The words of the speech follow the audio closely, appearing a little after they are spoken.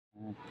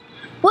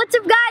What's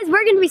up, guys?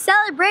 We're gonna be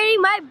celebrating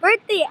my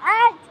birthday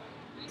at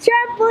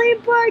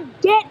Trampoline Park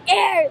Get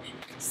Air.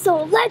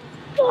 So let's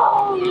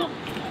go!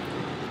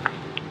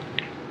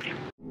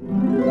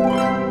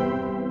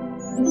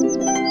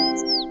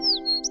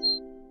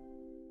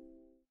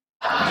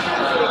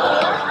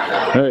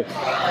 Hey,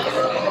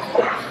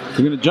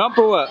 you gonna jump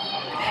or what?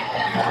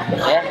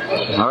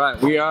 All right,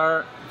 we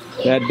are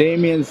at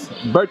Damian's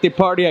birthday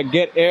party at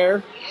Get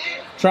Air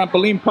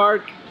Trampoline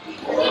Park.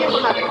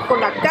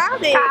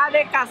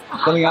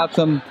 Filling out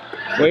some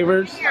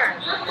waivers.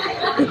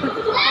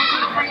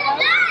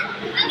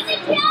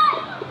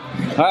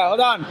 All right,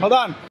 hold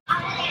on.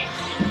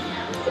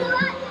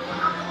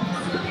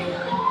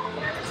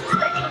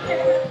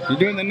 You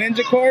doing the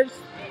ninja course?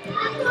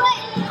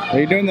 Are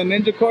you doing the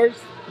ninja course?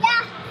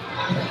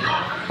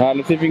 Yeah. All right,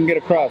 let's see if you can get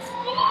across.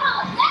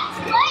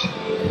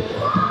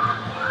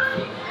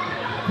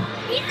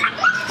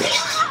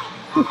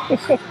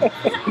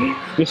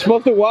 You're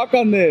supposed to walk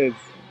on this.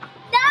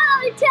 No,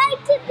 I'm trying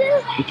to do.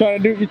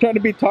 You trying to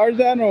be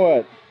Tarzan or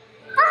what?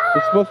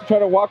 You're supposed to try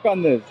to walk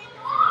on this.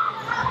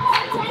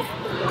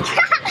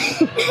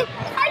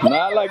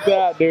 Not like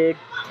that, dude.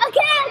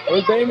 Okay.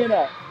 Where's Damien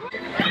at?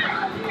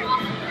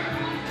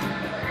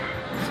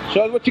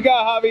 Show us what you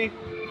got, Javi.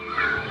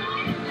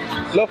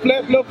 Little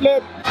flip.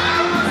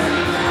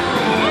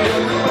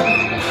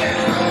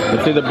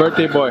 Let's see the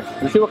birthday boy.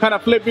 Let's see what kind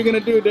of flip you're gonna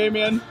do,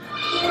 Damien.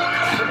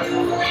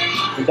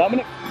 And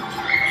Dominic?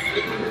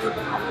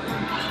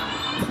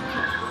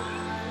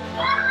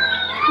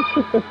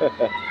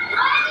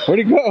 Where'd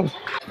he go? Alright,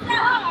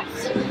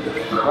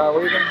 where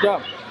are you gonna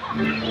jump?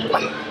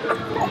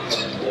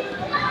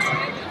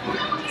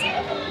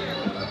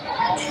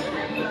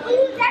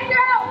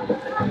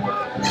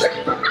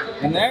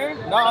 In there?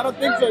 No, I don't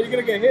think so. You're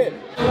gonna get hit.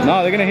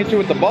 No, they're gonna hit you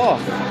with the ball.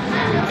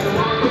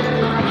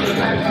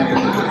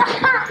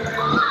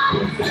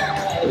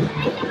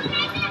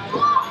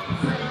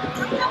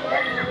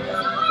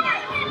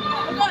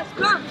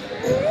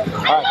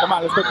 Alright, come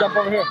on, let's go jump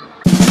over here.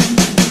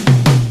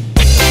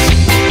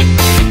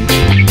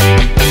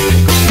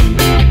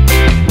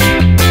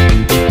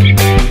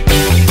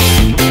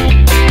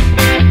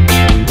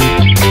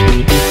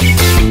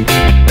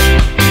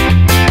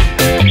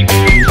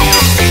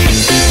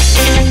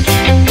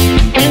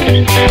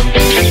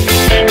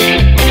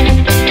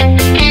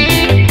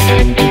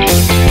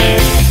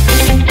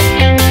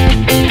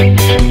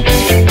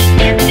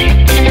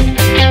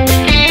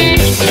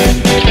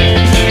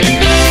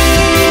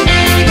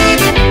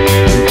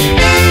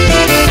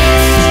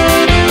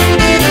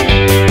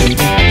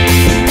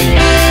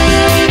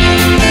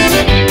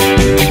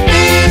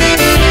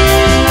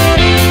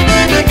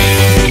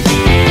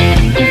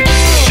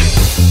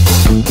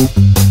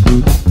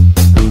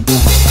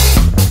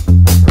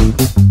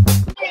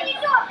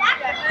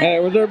 Hey,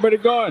 where's everybody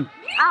going?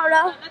 I don't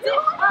know.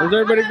 Where's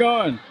everybody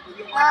going?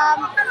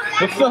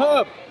 What's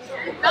up,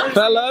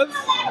 fellas?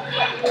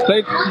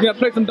 You gonna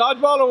play some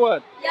dodgeball or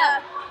what? Yeah.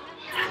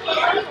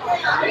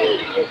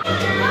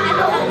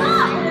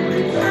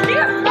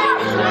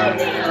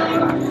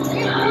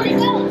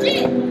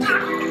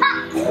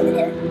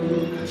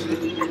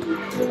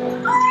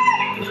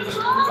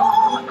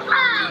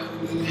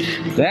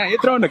 Damn,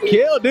 you're throwing a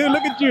kill, dude.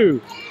 Look at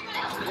you.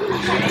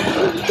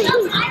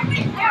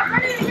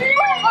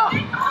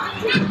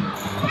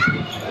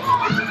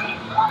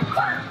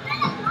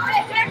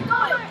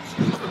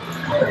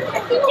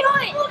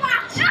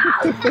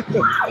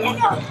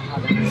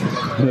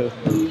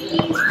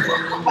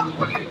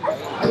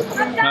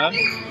 Huh?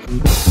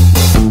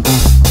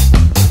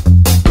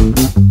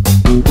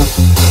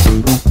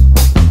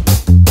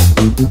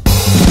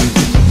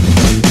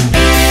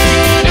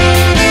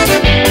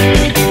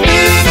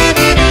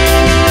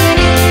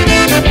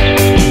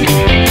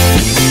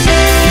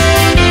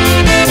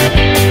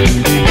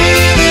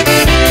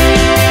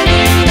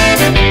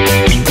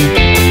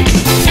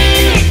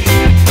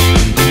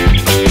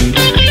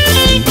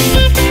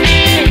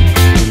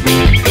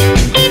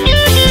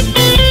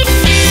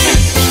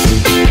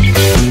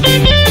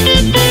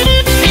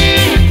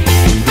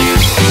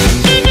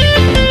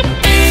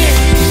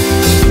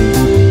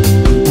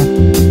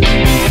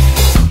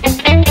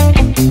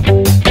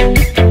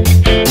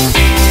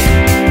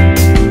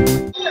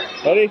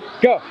 Ready?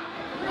 Go!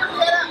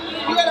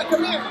 You gotta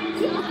come here.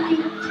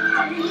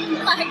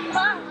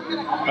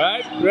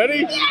 Alright,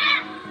 ready?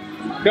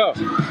 Go!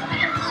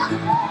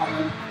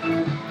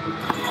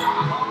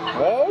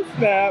 Oh,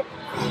 snap!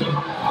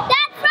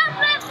 That's from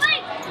my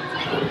plate.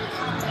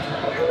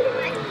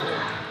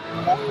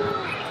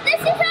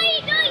 This is how you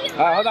do it.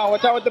 Alright, hold on,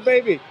 watch out with the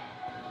baby.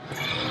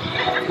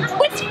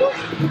 Which one?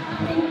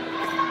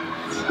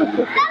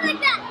 Not like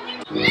that.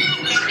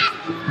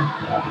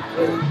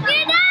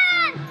 You're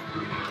done.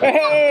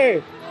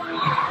 Hey!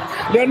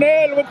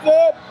 Janelle, what's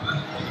up?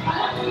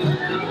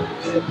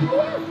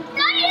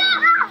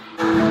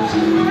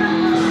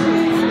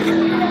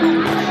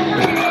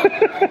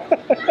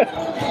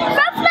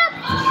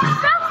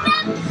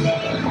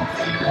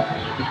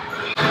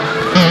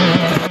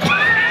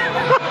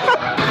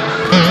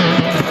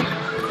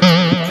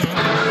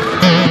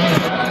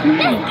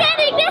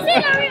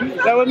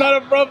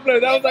 a front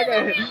flip. That was like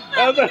a.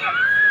 That was a.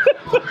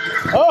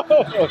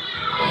 Oh.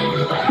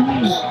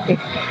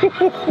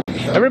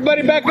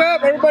 Everybody back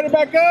up. Everybody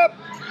back up.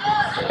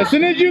 As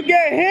soon as you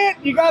get hit,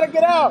 you gotta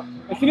get out.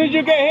 As soon as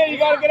you get hit, you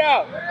gotta get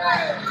out.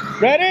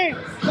 Ready?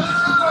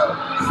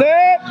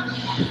 Set.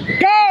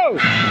 Go.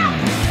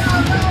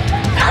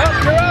 Oh,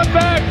 you're out,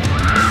 back.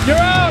 You're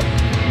out.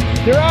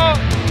 You're out.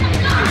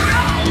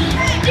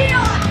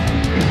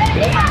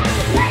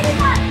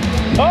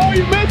 Oh,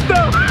 you missed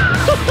them!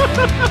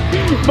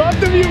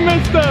 Both of you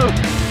missed them!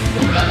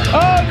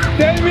 Oh,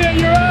 Damian,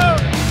 you're out!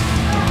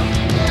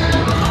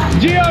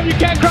 Gio, you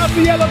can't cross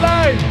the yellow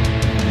line!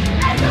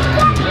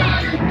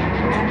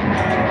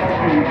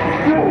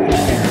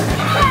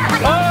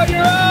 Oh,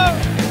 you're out!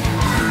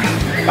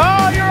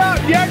 Oh, you're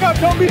out! Diego,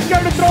 don't be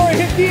scared to throw it.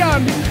 Hit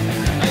Deion!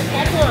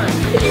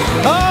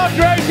 Oh,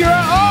 Drake, you're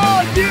out!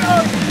 Oh,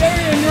 Gio!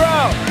 Damian, you're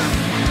out!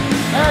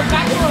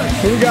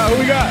 Who we got? Who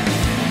we got?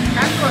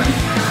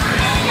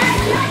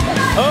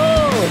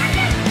 Oh!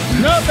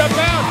 No, that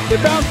bounced! They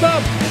bounced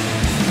up!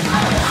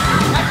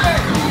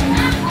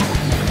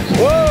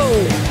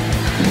 Whoa!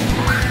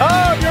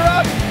 Oh, you're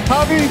up,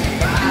 Javi!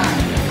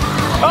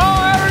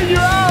 Oh, Aaron,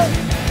 you're out!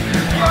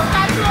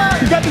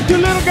 You got the two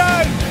little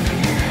guys!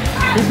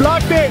 You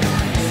blocked it!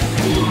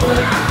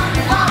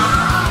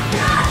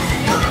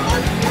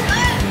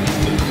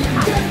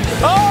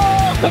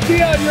 Oh!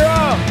 Gio, you're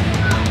out!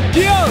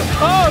 Gio!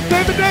 Oh,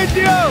 save the day,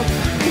 Gio!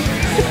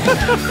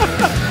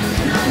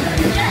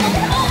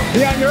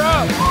 Yeah, you're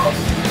out!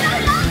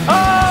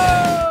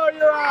 Oh,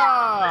 you're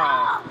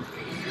out!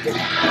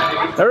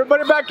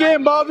 Everybody back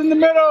in, ball's in the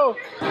middle!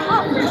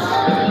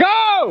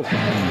 Go!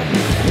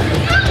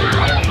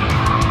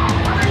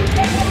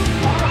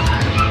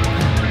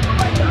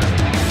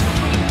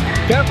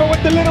 Careful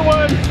with the little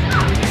one!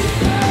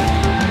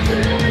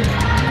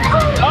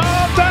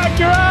 Oh, Zach,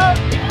 you're out!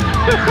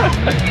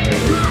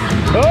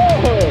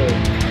 Oh!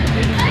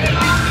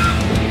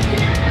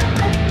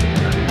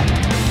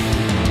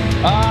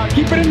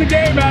 Keep it in the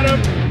game,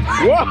 Adam.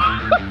 Whoa!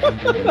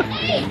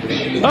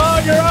 Oh,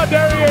 you're out,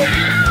 Darius.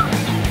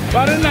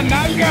 Para en la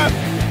nalga.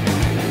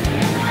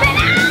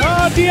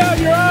 Oh, Tia,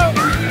 you're out.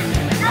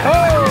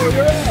 Oh,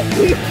 you're out.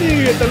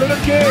 Easy, it's a little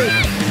kid.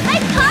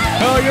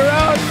 Oh, you're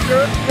out.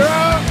 You're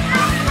out.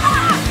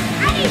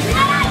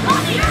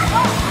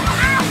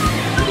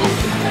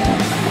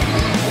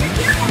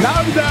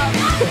 Now he's out.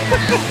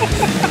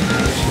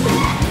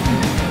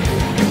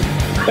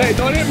 Hey,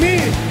 don't hit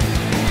me.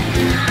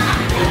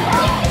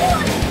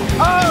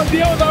 Oh,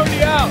 Dio's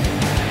already out.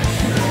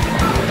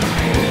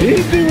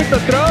 Easy with the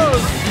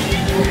throws.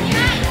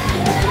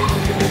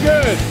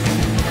 Good.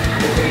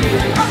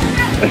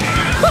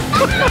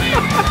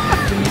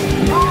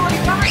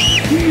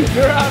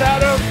 You're out,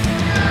 Adam.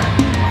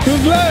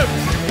 Who's left?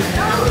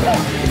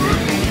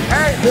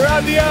 Hey, you're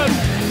out, Dion.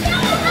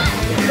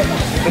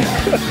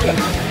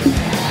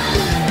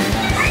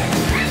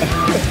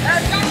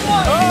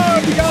 Oh,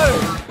 you got it.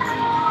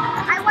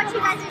 I watch you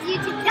guys'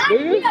 YouTube channel.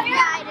 Do you? Yeah,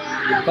 I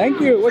do. Thank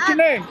you. What's your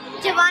name?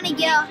 Giovanni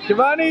Gill.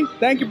 Giovanni,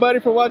 thank you, buddy,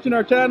 for watching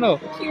our channel.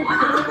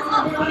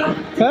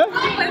 Huh?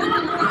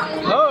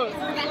 Oh.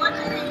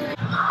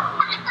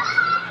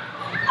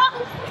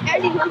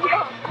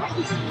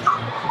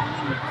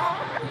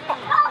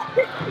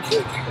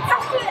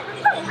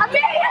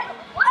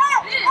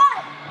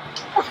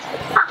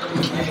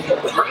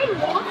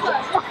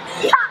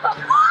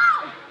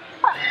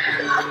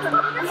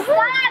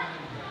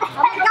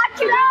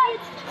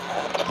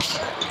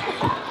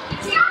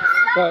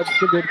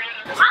 Good, good.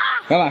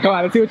 Come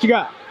on, let's see what you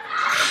got.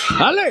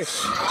 Ale!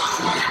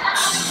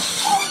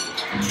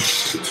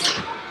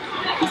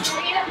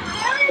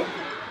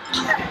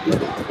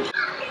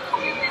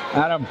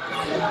 Adam,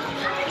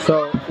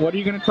 so what are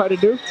you going to try to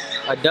do?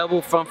 A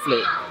double front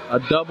flip. A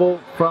double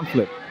front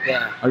flip?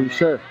 Yeah. Are you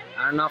sure?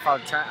 I don't know if I'll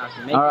try. I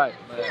can make All right,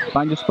 it,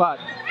 find your spot.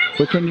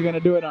 Which one are you going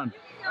to do it on?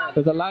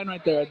 There's a line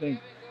right there, I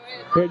think.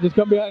 Here, just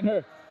come behind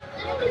her.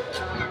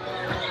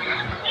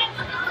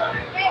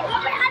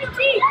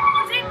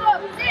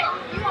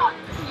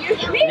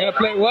 You're gonna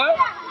play what?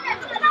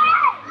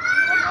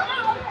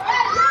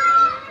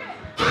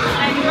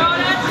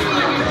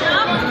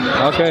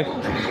 Okay.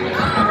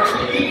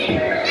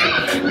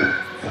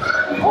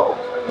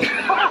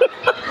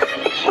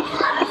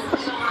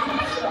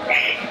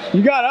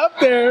 You got up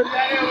there. I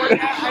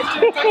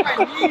should have touched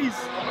my knees.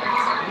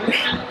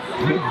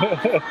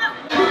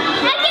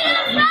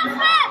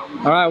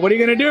 All right, what are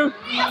you gonna do?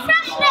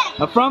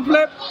 A front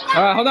flip.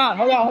 All right, hold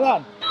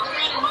on.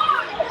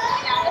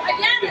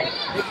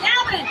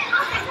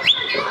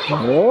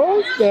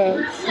 Oh, snap.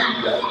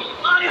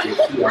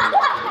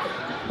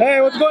 Hey,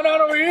 what's going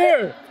on over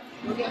here?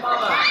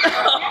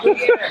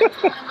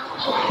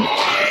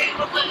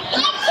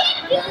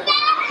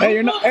 Hey,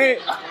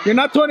 you're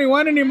not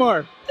 21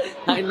 anymore.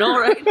 I know,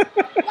 right?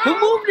 Who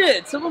moved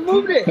it? Someone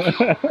moved it.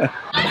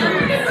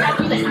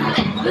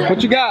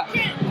 What you got?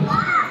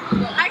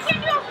 I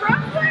can't do a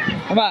front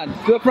flip. Come on,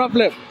 do a front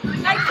flip.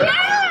 I can't.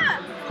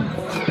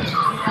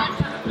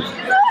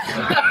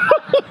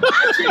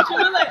 She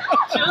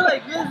was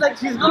like this. like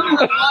she's going in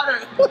the water.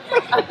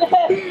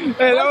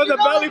 Hey, that was a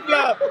belly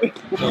flop.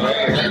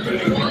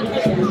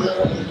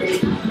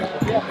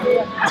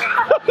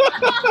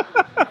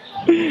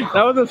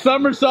 That was a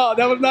somersault.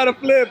 That was not a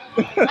flip.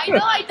 I know,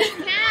 I just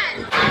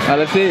can't.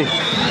 Let's see.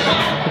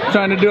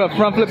 Trying to do a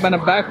front flip and a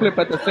back flip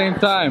at the same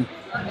time.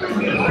 I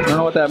don't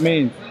know what that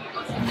means.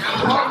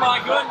 Oh my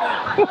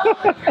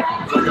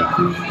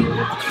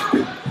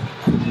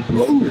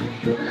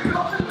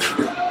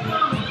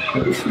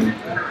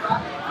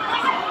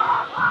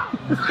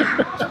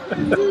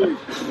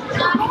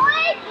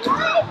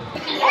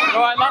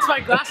Oh, I lost my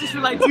glasses for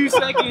like 2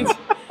 seconds.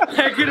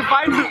 I couldn't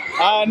find them.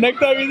 Next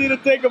time you need to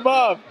take them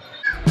off.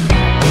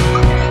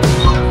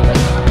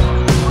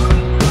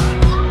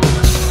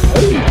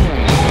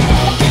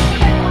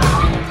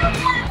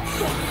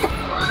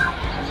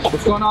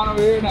 What's going on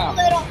over here now?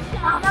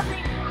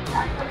 Nothing.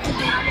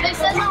 They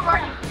said no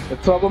running. The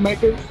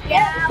troublemakers?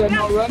 Yeah. Said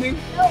no running?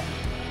 No. Yeah.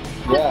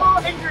 Football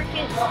and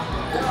cricket.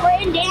 We're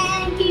in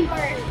Dan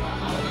Keeper.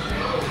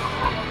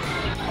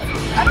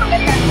 I don't get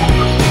that.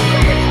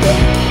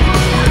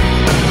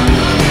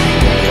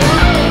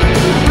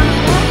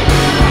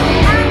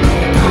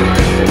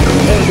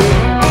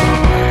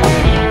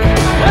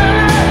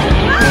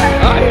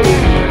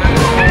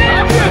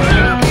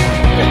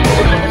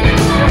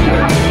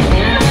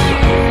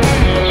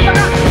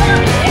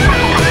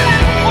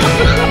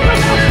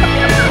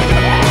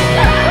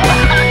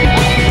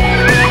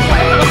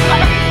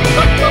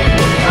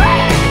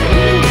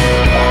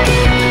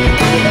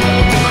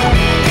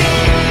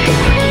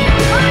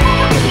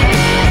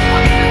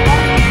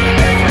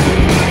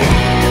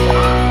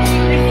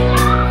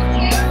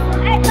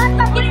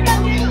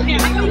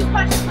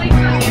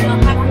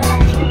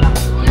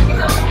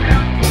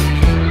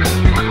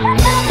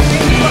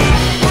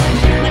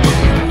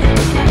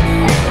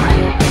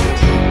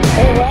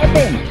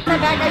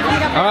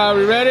 Alright,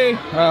 we ready?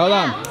 Alright, hold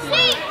on.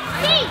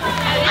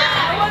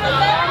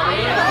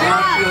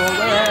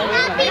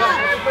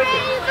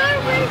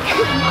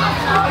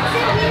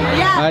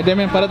 Alright,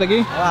 Damien, párate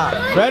aquí.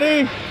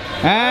 Ready?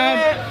 And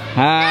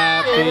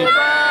happy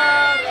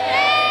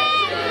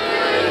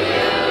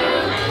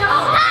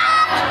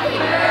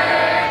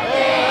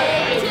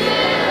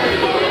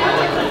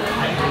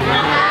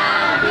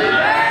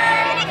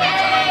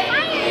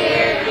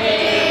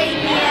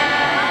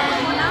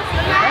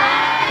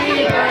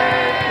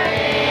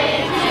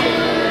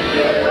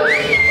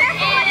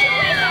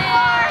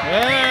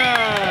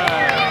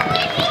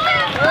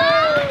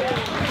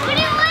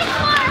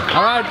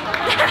Alright.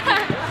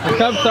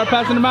 Come, start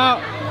passing them out.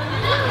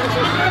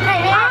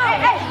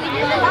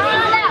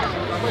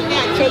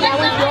 So that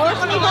was yours?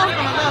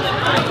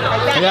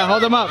 Yeah,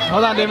 hold them up.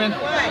 Hold on, Damien. No,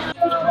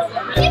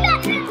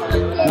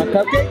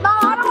 Cupcake? I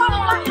don't want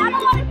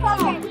a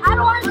cupcake. I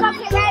don't want a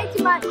cupcake way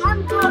too much. I'm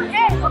doing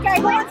it. Okay,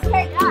 let's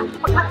take a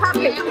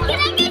cupcake. Can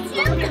I get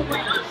two?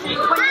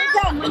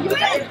 When you're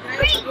done.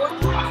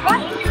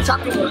 What?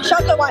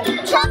 Chocolate one.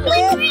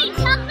 Chocolate green.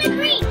 Chocolate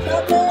green.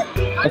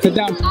 Let's sit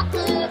down.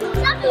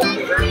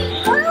 Chocolate green.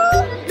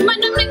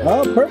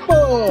 Oh,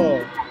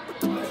 purple.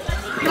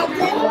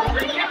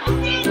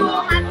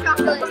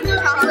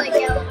 Chocolate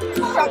yellow.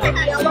 Chocolate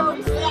yellow.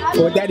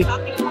 Go with daddy.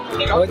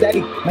 Go with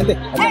daddy. Vente.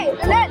 Hey,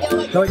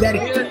 Go with daddy.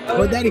 Go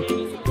with daddy.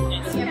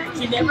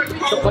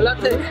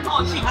 Chocolate.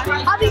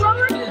 I'll be one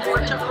more.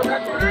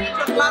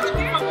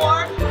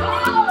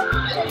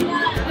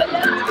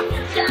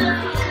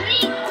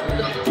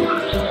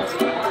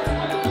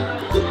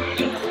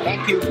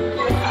 Thank you.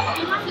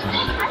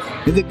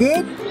 Is it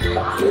good?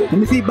 Let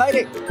me see. Bite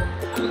it.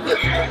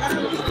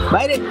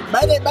 Bite it.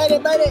 Bite it. Bite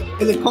it. Bite it.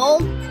 Is it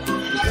cold?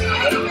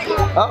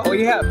 Oh, what do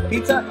you have?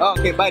 Pizza? Oh,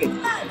 okay. Bite it.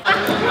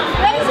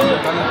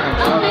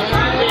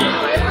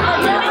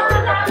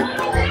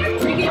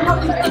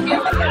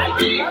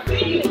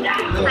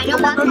 I know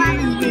that's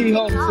why. Baby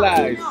home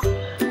slice.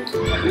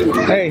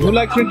 Hey, who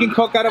likes drinking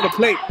Coke out of a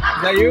plate?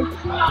 Is that you?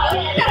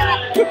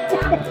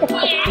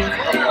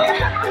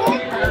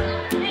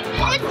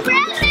 It's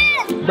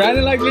Brandon.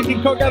 Brandon likes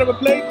drinking Coke out of a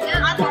plate?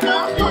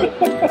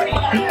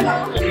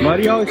 Why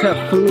do you always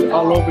have food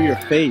all over your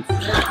face?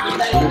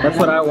 That's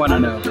what I want to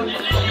know.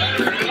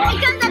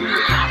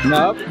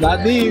 Nope,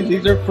 not these.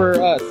 These are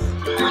for us.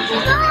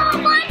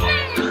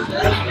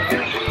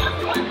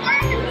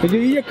 Did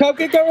you eat your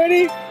cupcake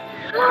already?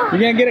 You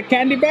gonna get a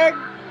candy bag?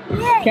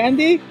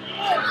 Candy?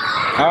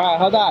 Alright,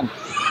 hold on.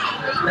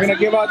 We're gonna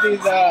give out these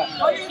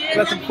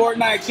got some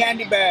Fortnite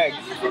candy bags.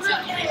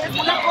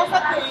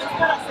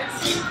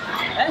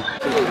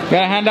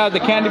 Gotta hand out the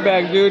candy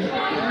bags, dude.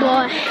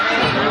 Boy.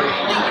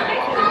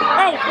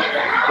 Hey.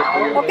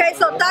 Okay,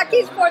 so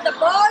Takis for the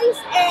boys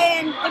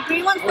and the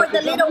green ones for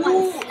the little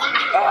ones.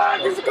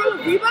 Does it come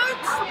with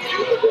V-Bucks?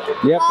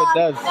 Yep, it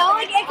does. No,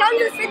 it comes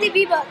with 50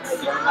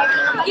 V-Bucks.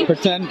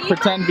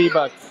 Pretend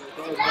V-Bucks.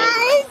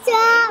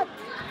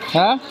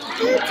 Huh?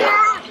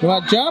 You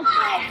want to jump?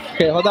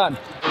 Okay, hold on.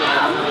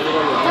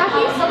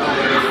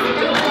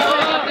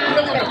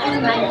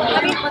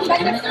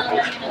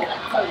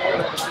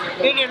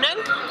 In your name?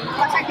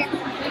 1 second.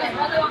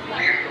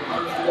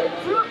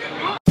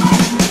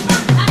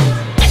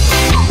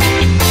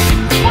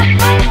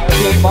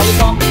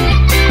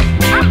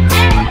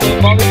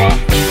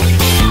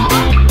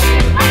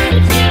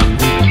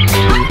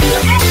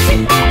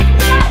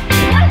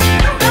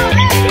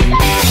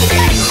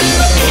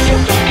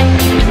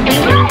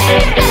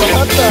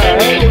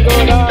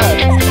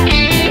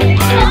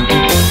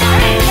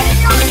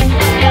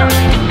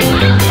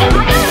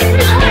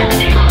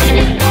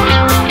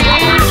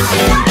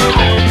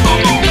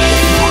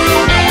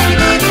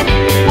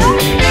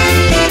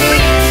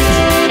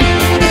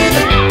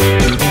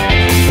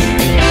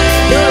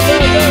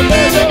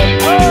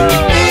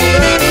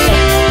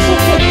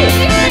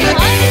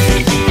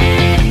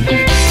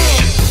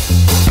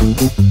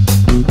 All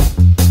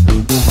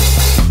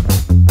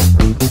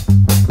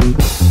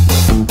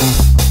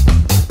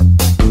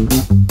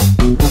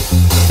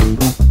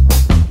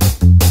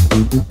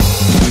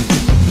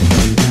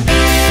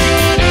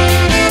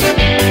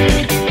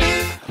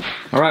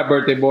right,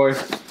 birthday boy.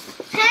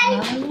 Hey.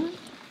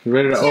 You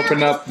ready to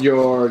open up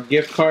your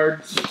gift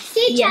cards?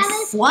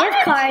 Yes. What?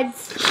 Gift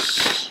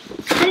cards.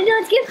 How do you know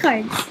it's gift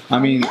cards? I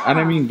mean, I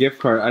didn't mean gift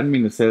card. I didn't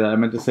mean to say that. I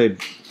meant to say,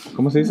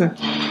 ¿cómo se dice?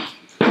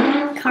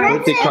 Cards.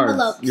 Birthday cards.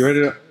 Envelopes. You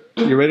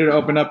ready to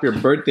open up your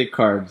birthday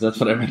cards? That's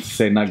what I meant to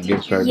say, not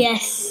gift cards.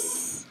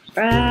 Yes.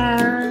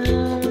 Andy.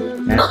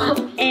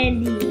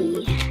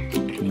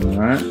 All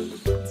right.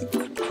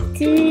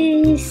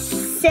 To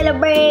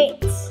celebrate.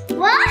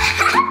 What?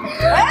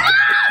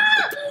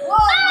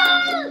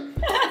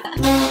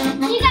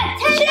 You got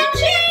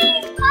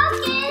 10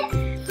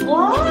 pockets.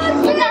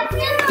 What? You got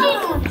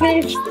 $15.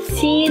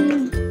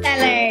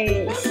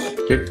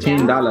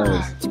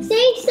 $15.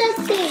 Say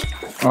something.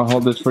 I'll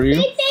hold this for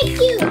you. Say thank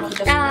you. In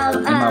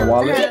my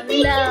wallet?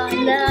 No.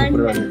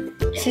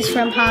 This is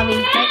from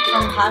Javi.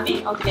 From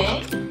Javi?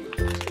 Okay.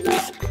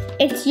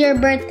 It's your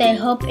birthday.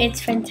 Hope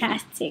it's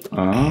fantastic.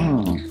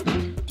 Oh.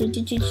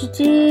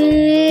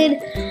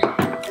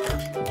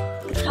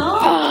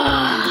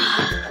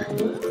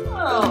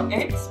 Oh,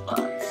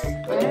 Xbox.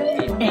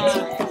 Very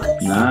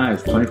nice.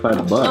 Nice.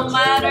 25 bucks. No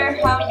matter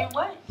how you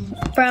went.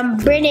 From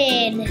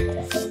Brennan.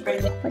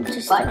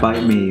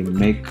 Bite me.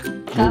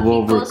 Move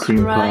over,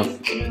 cream puff.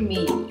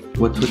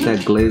 What's with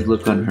that glazed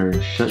look on her?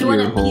 Shut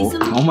your hole.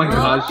 Oh my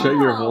god, shut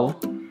your hole.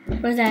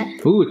 What's that?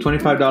 Ooh,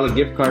 $25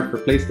 gift card for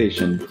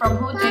PlayStation. From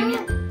who,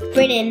 Damian?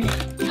 Brennan.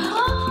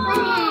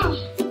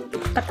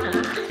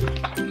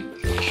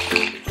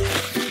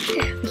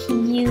 He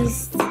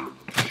used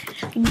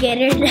Get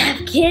Air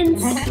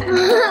napkins.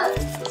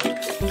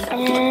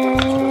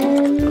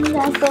 And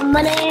that's the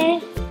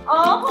money. Oh.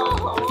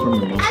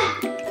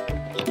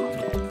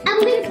 I'm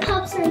gonna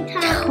pop some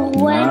time.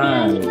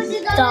 $20.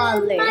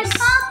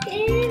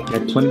 You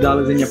got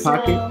 $20 in your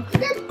pocket?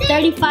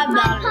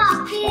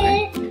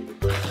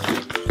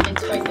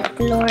 $35.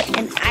 Lord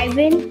and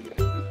Ivan.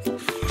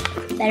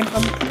 That are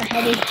from the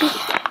headed too.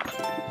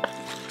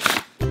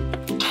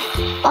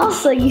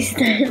 Also used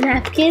the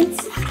napkins.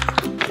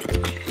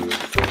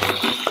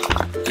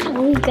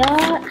 We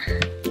got.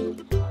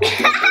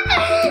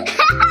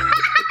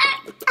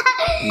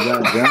 You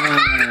got jam.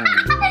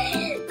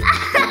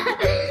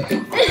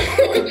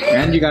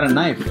 And you got a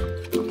knife.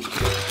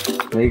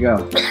 There you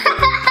go.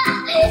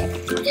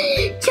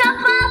 Chop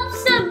up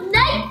some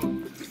knife.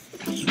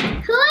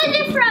 Who is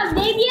it from,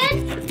 Damian?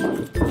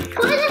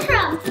 Who is it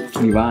from?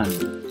 Ivan.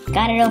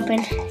 Got it open.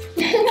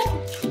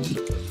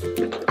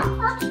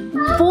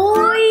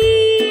 Boy,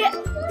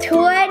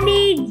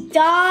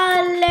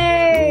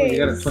 $20. You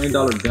got a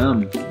 $20 gum.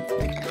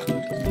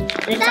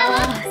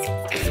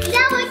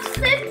 That was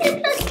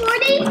 50 plus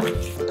 40.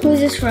 Who's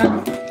this from?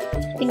 I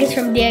think it's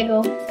from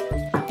Diego.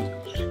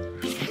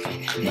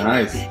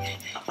 Nice.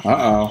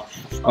 Uh-oh.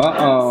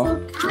 Uh-oh.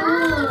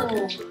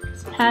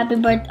 Happy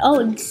birthday.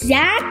 Oh,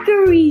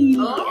 Zachary.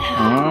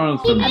 Oh,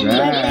 it's from Happy birthday,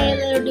 Zach.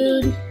 little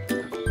dude.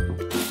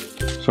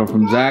 So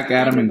from Zach,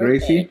 Adam, and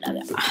Gracie?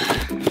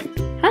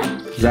 Huh?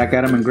 Zach,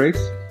 Adam, and Grace?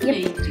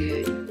 Yep.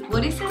 Dude.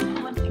 What is it?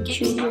 What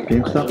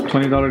GameStop?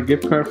 $20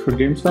 gift card for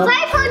GameStop?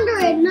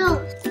 500, no.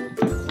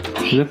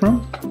 Who's it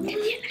from?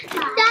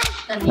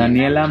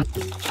 Daniela.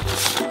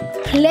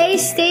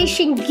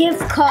 PlayStation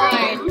gift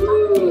card.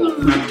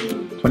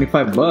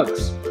 25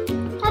 bucks.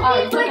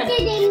 Happy birthday,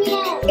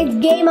 Damien. It's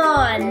game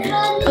on.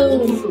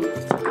 Boom.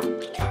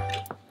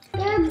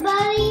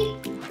 Everybody,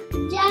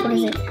 what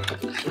is it?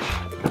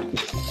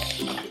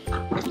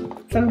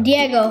 From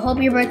Diego.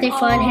 Hope your birthday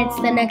fun hits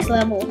the next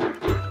level.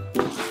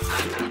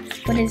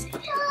 What is it?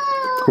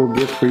 Cool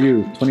gift for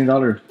you.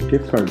 $20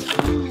 gift card.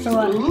 For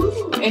what?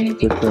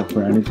 Anything. Gift card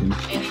for anything.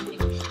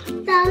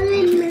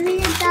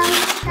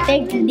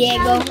 Thank you,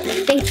 Diego.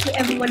 Thank you,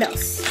 everyone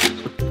else.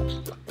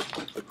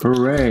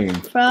 Hooray.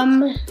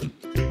 From,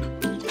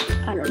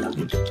 I don't know.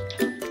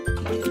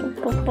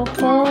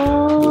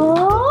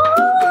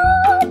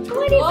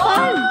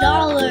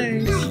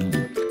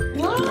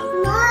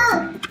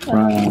 $25.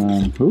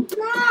 From who?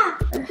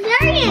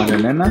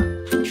 Marilena?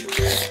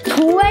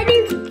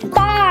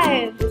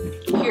 25.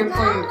 Here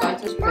for your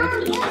guys'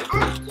 birthday.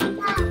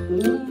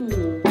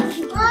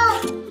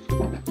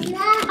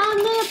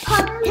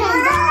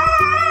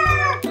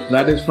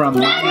 That is from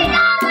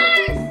Mana.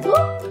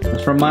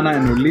 That's from Mana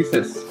and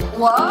Ulises.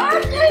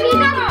 What?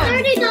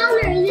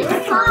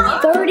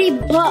 $30. 30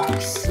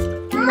 bucks.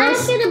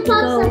 Let's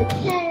go.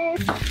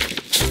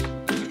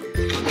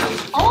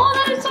 Oh,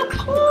 that is so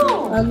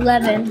cool.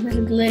 11. That's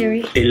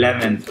glittery.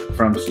 11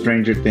 from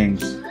Stranger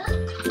Things.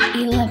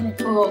 11.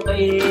 Oh,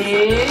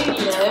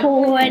 $20.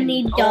 Oh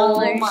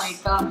my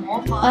god,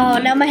 more money. Oh,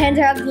 now my hands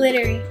are all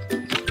glittery.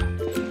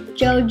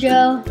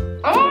 Jojo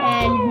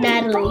and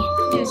Natalie.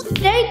 Yes.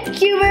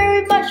 Thank you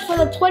very much for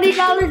the $20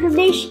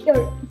 donation.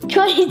 Or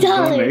 $20.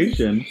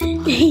 Donation?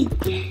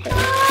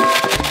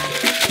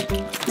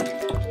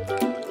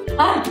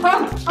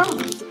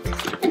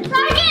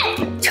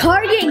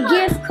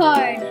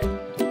 card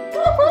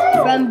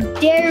from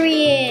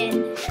Darian.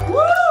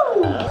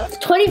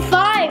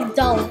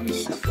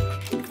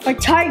 $25 for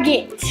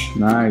Target.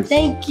 Nice.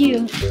 Thank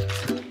you.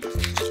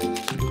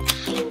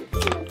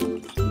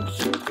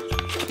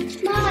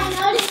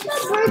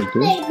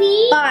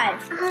 Baby.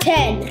 5,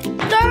 10,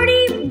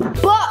 30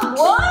 bucks.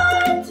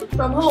 What?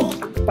 From whom?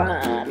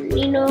 From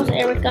Nino's,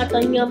 Erica,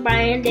 Toño,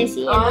 Brian,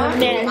 Desi, and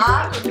Man.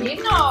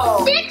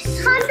 Nino.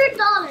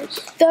 $600.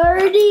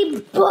 30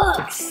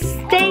 bucks.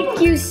 Thank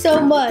you so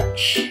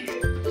much.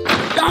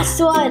 Last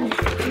one.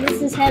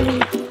 This is heavy.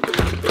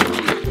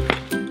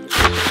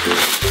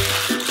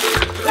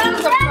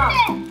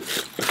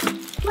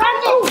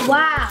 Oh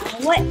wow!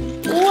 What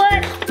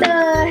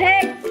the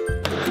heck?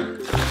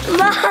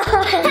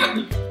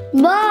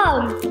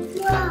 Mom!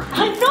 I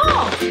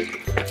know.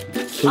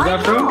 Who's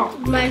that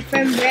from? My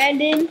friend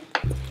Brandon.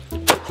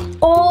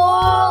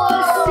 Oh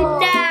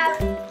snap!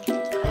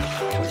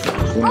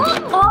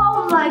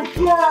 Oh my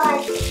god!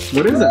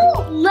 What is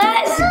that?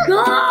 Let's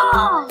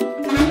go!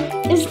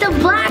 It's the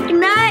Black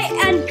Knight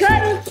and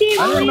Cuddle Team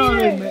I didn't know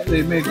Leader.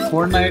 they made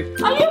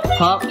Fortnite. Are you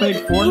Pop made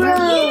Fortnite.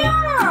 Bro.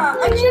 Yeah.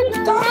 I should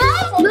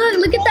stop.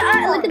 Look at the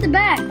eye, look at the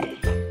back.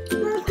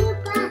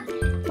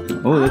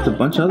 Oh, that's a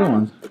bunch of other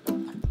ones.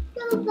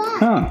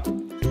 Huh.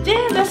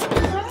 Damn, that's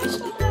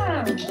awesome.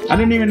 I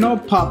didn't even know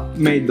Pop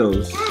made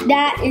those.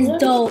 That is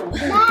dope.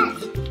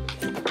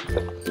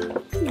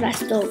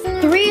 That's dope.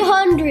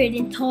 300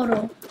 in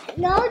total.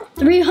 No.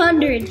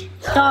 $300.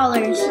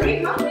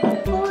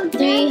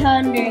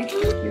 300.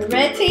 You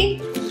ready?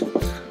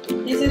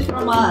 This is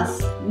from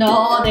us.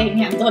 No,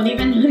 Damian, don't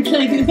even look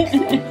like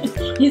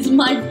that. It's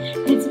my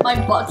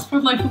box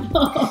from my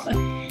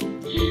phone.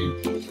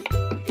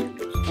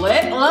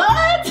 Wait,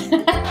 what?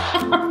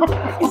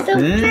 It's a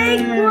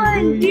big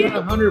one, dude, you dude.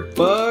 got $100.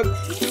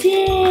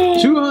 Dang.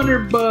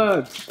 $200.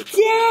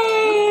 Dang.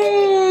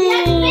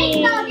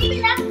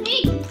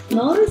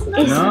 No, it's not.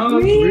 It's No,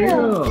 it's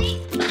real. real.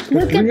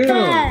 Look at real.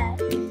 that.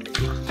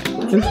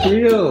 It's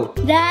real.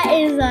 That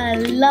is a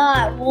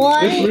lot.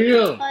 It's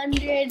real.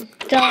 $100.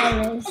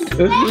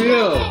 It's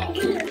real.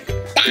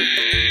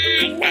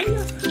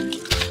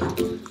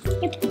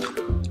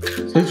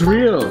 It's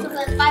real.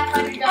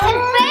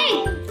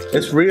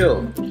 It's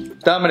real.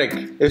 Dominic,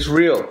 it's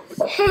real.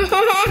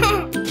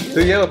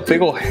 Dude, you have a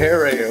big old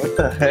hair right here. What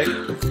the heck?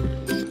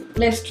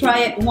 Let's try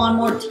it one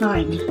more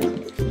time. Is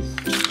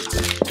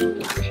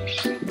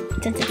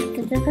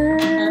it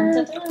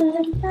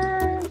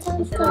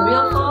a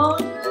real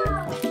phone?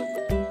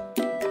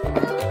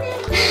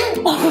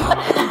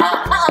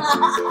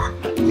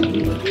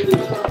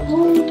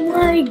 Oh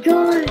my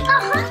god.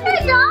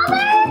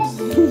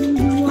 $100?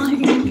 Oh my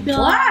god.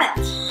 What?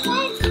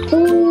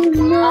 Oh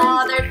my.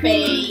 Oh, they're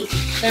fake.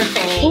 They're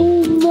fake.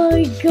 Oh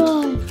my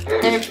god.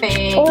 They're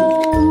fake.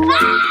 Oh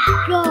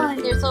my god.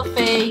 They're so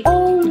fake.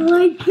 Oh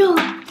my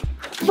god.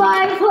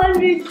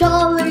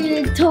 $500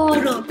 in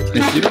total.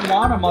 If you don't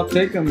want them, I'll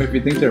take them if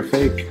you think they're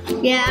fake.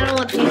 Yeah, I don't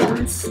want these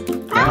ones.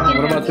 Yeah,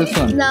 what about this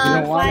one? No, You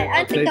I'm don't want fine. it, I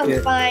I'll think take I'm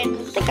it. fine. I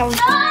think I'm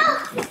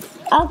fine.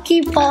 I'll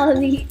keep all of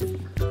these.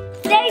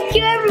 Thank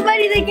you,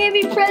 everybody that gave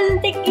me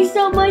presents. Thank you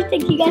so much.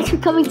 Thank you guys for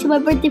coming to my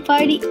birthday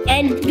party.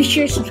 And be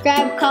sure to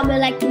subscribe, comment,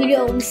 like the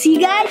video. We'll see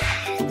you guys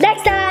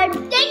next time.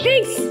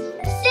 Peace.